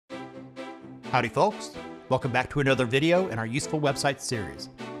Howdy folks, welcome back to another video in our Useful Websites series.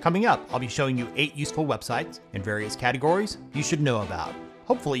 Coming up, I'll be showing you 8 useful websites in various categories you should know about.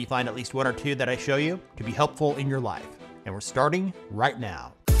 Hopefully you find at least 1 or 2 that I show you to be helpful in your life. And we're starting right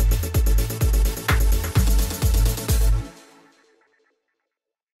now.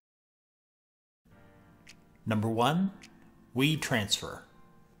 Number 1, WeTransfer.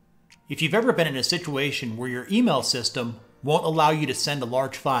 If you've ever been in a situation where your email system won't allow you to send a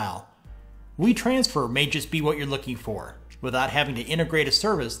large file, WeTransfer may just be what you're looking for, without having to integrate a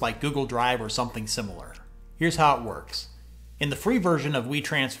service like Google Drive or something similar. Here's how it works. In the free version of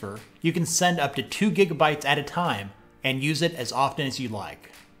WeTransfer, you can send up to 2 gigabytes at a time and use it as often as you like.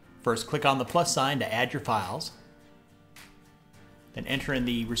 First, click on the plus sign to add your files, then enter in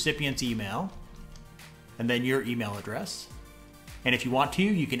the recipient's email, and then your email address. And if you want to,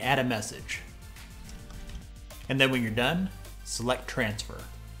 you can add a message. And then when you're done, select Transfer.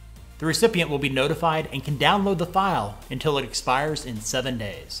 The recipient will be notified and can download the file until it expires in 7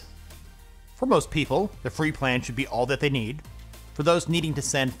 days. For most people, the free plan should be all that they need. For those needing to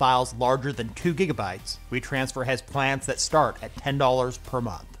send files larger than 2 gigabytes, WeTransfer has plans that start at $10 per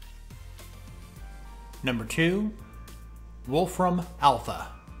month. Number 2, WolframAlpha.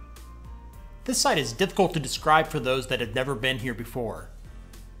 This site is difficult to describe for those that have never been here before.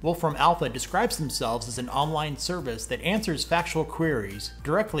 WolframAlpha describes themselves as an online service that answers factual queries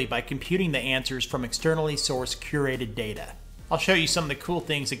directly by computing the answers from externally sourced curated data. I'll show you some of the cool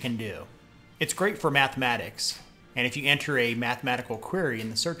things it can do. It's great for mathematics, and if you enter a mathematical query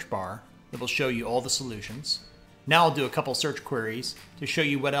in the search bar, it will show you all the solutions. Now I'll do a couple search queries to show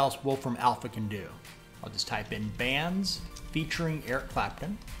you what else WolframAlpha can do. I'll just type in bands featuring Eric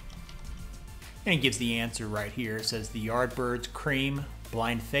Clapton, and it gives the answer right here. It says the Yardbirds, Cream,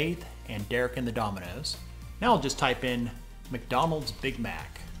 Blind Faith, and Derek and the Dominoes. Now I'll just type in McDonald's Big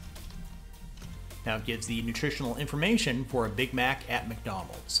Mac. Now it gives the nutritional information for a Big Mac at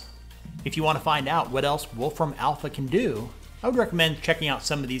McDonald's. If you want to find out what else WolframAlpha can do, I would recommend checking out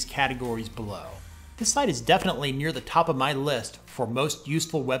some of these categories below. This site is definitely near the top of my list for most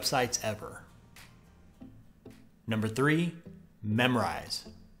useful websites ever. Number 3, Memrise.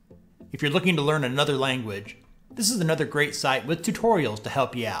 If you're looking to learn another language, this is another great site with tutorials to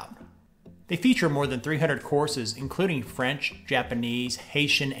help you out. They feature more than 300 courses including French, Japanese,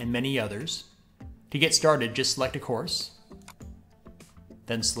 Haitian, and many others. To get started, just select a course,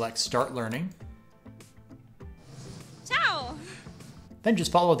 then select Start Learning. Ciao! Then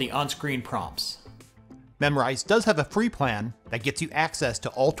just follow the on-screen prompts. Memrise does have a free plan that gets you access to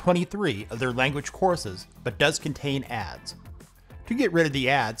all 23 of their language courses, but does contain ads. To get rid of the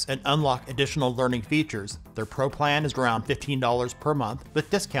ads and unlock additional learning features, their Pro plan is around $15 per month with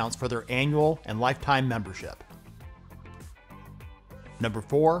discounts for their annual and lifetime membership. Number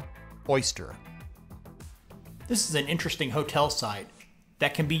 4, Oyster. This is an interesting hotel site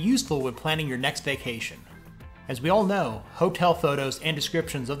that can be useful when planning your next vacation. As we all know, hotel photos and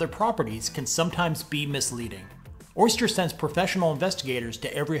descriptions of their properties can sometimes be misleading. Oyster sends professional investigators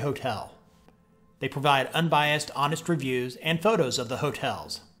to every hotel. They provide unbiased, honest reviews and photos of the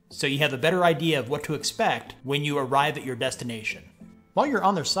hotels, so you have a better idea of what to expect when you arrive at your destination. While you're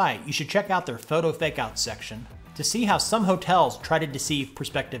on their site, you should check out their photo fakeout section to see how some hotels try to deceive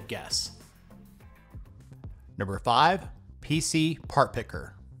prospective guests. Number 5,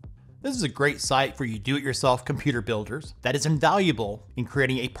 PCPartPicker. This is a great site for you do-it-yourself computer builders that is invaluable in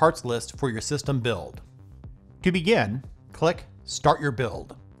creating a parts list for your system build. To begin, click Start Your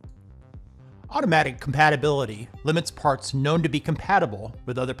Build. Automatic compatibility limits parts known to be compatible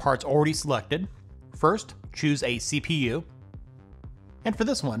with other parts already selected. First, choose a CPU. And for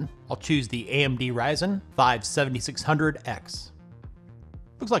this one, I'll choose the AMD Ryzen 5 7600X.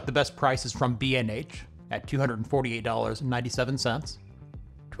 Looks like the best price is from B&H at $248.97.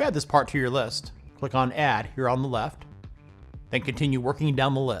 To add this part to your list, click on Add here on the left, then continue working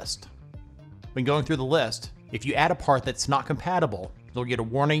down the list. When going through the list, if you add a part that's not compatible, you'll get a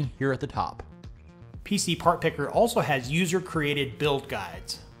warning here at the top. PCPartPicker also has user-created build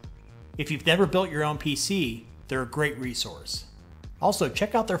guides. If you've never built your own PC, they're a great resource. Also,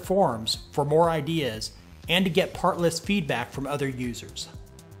 check out their forums for more ideas and to get part list feedback from other users.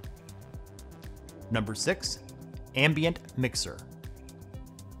 Number 6, Ambient-Mixer.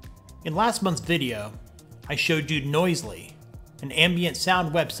 In last month's video, I showed you Noisely, an ambient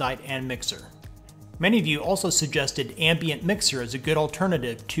sound website and mixer. Many of you also suggested Ambient-Mixer as a good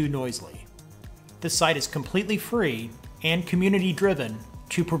alternative to Noisely. This site is completely free and community-driven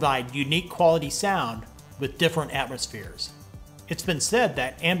to provide unique quality sound with different atmospheres. It's been said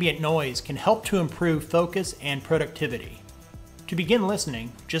that ambient noise can help to improve focus and productivity. To begin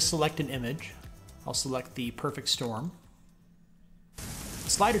listening, just select an image, I'll select the perfect storm. The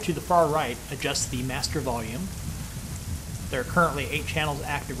slider to the far right adjusts the master volume. There are currently 8 channels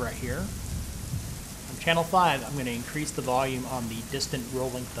active right here. On channel 5, I'm going to increase the volume on the distant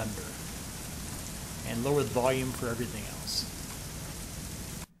rolling thunder and lower the volume for everything else.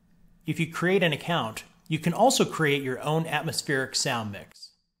 If you create an account, you can also create your own atmospheric sound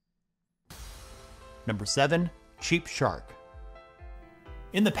mix. Number 7, CheapShark.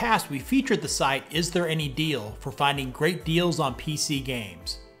 In the past, we featured the site Is There Any Deal for finding great deals on PC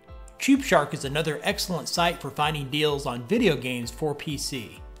games. CheapShark is another excellent site for finding deals on video games for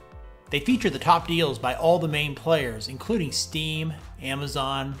PC. They feature the top deals by all the main players, including Steam,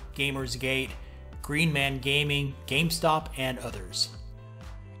 Amazon, Gamersgate, Green Man Gaming, GameStop, and others.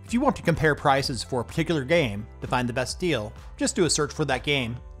 If you want to compare prices for a particular game to find the best deal, just do a search for that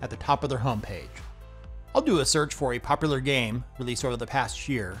game at the top of their homepage. I'll do a search for a popular game released over the past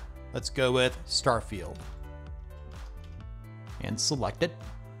year. Let's go with Starfield. And select it.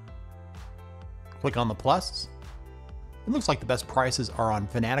 Click on the plus. It looks like the best prices are on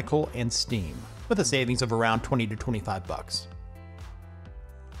Fanatical and Steam, with a savings of around 20 to 25 bucks.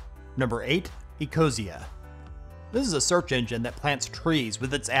 Number 8, Ecosia. This is a search engine that plants trees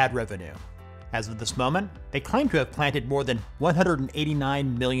with its ad revenue. As of this moment, they claim to have planted more than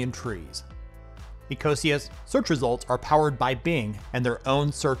 189 million trees. Ecosia's search results are powered by Bing and their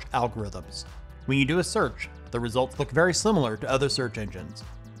own search algorithms. When you do a search, the results look very similar to other search engines.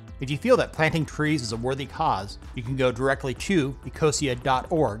 If you feel that planting trees is a worthy cause, you can go directly to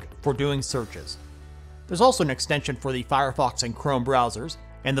ecosia.org for doing searches. There's also an extension for the Firefox and Chrome browsers,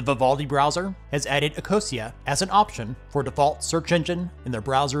 and the Vivaldi browser has added Ecosia as an option for default search engine in their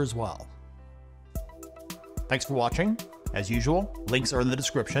browser as well. Thanks for watching. As usual, links are in the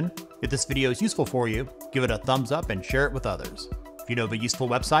description. If this video is useful for you, give it a thumbs up and share it with others. If you know of a useful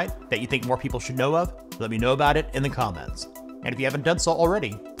website that you think more people should know of, let me know about it in the comments. And if you haven't done so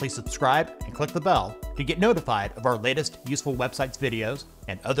already, please subscribe and click the bell to get notified of our latest useful websites videos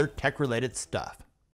and other tech-related stuff.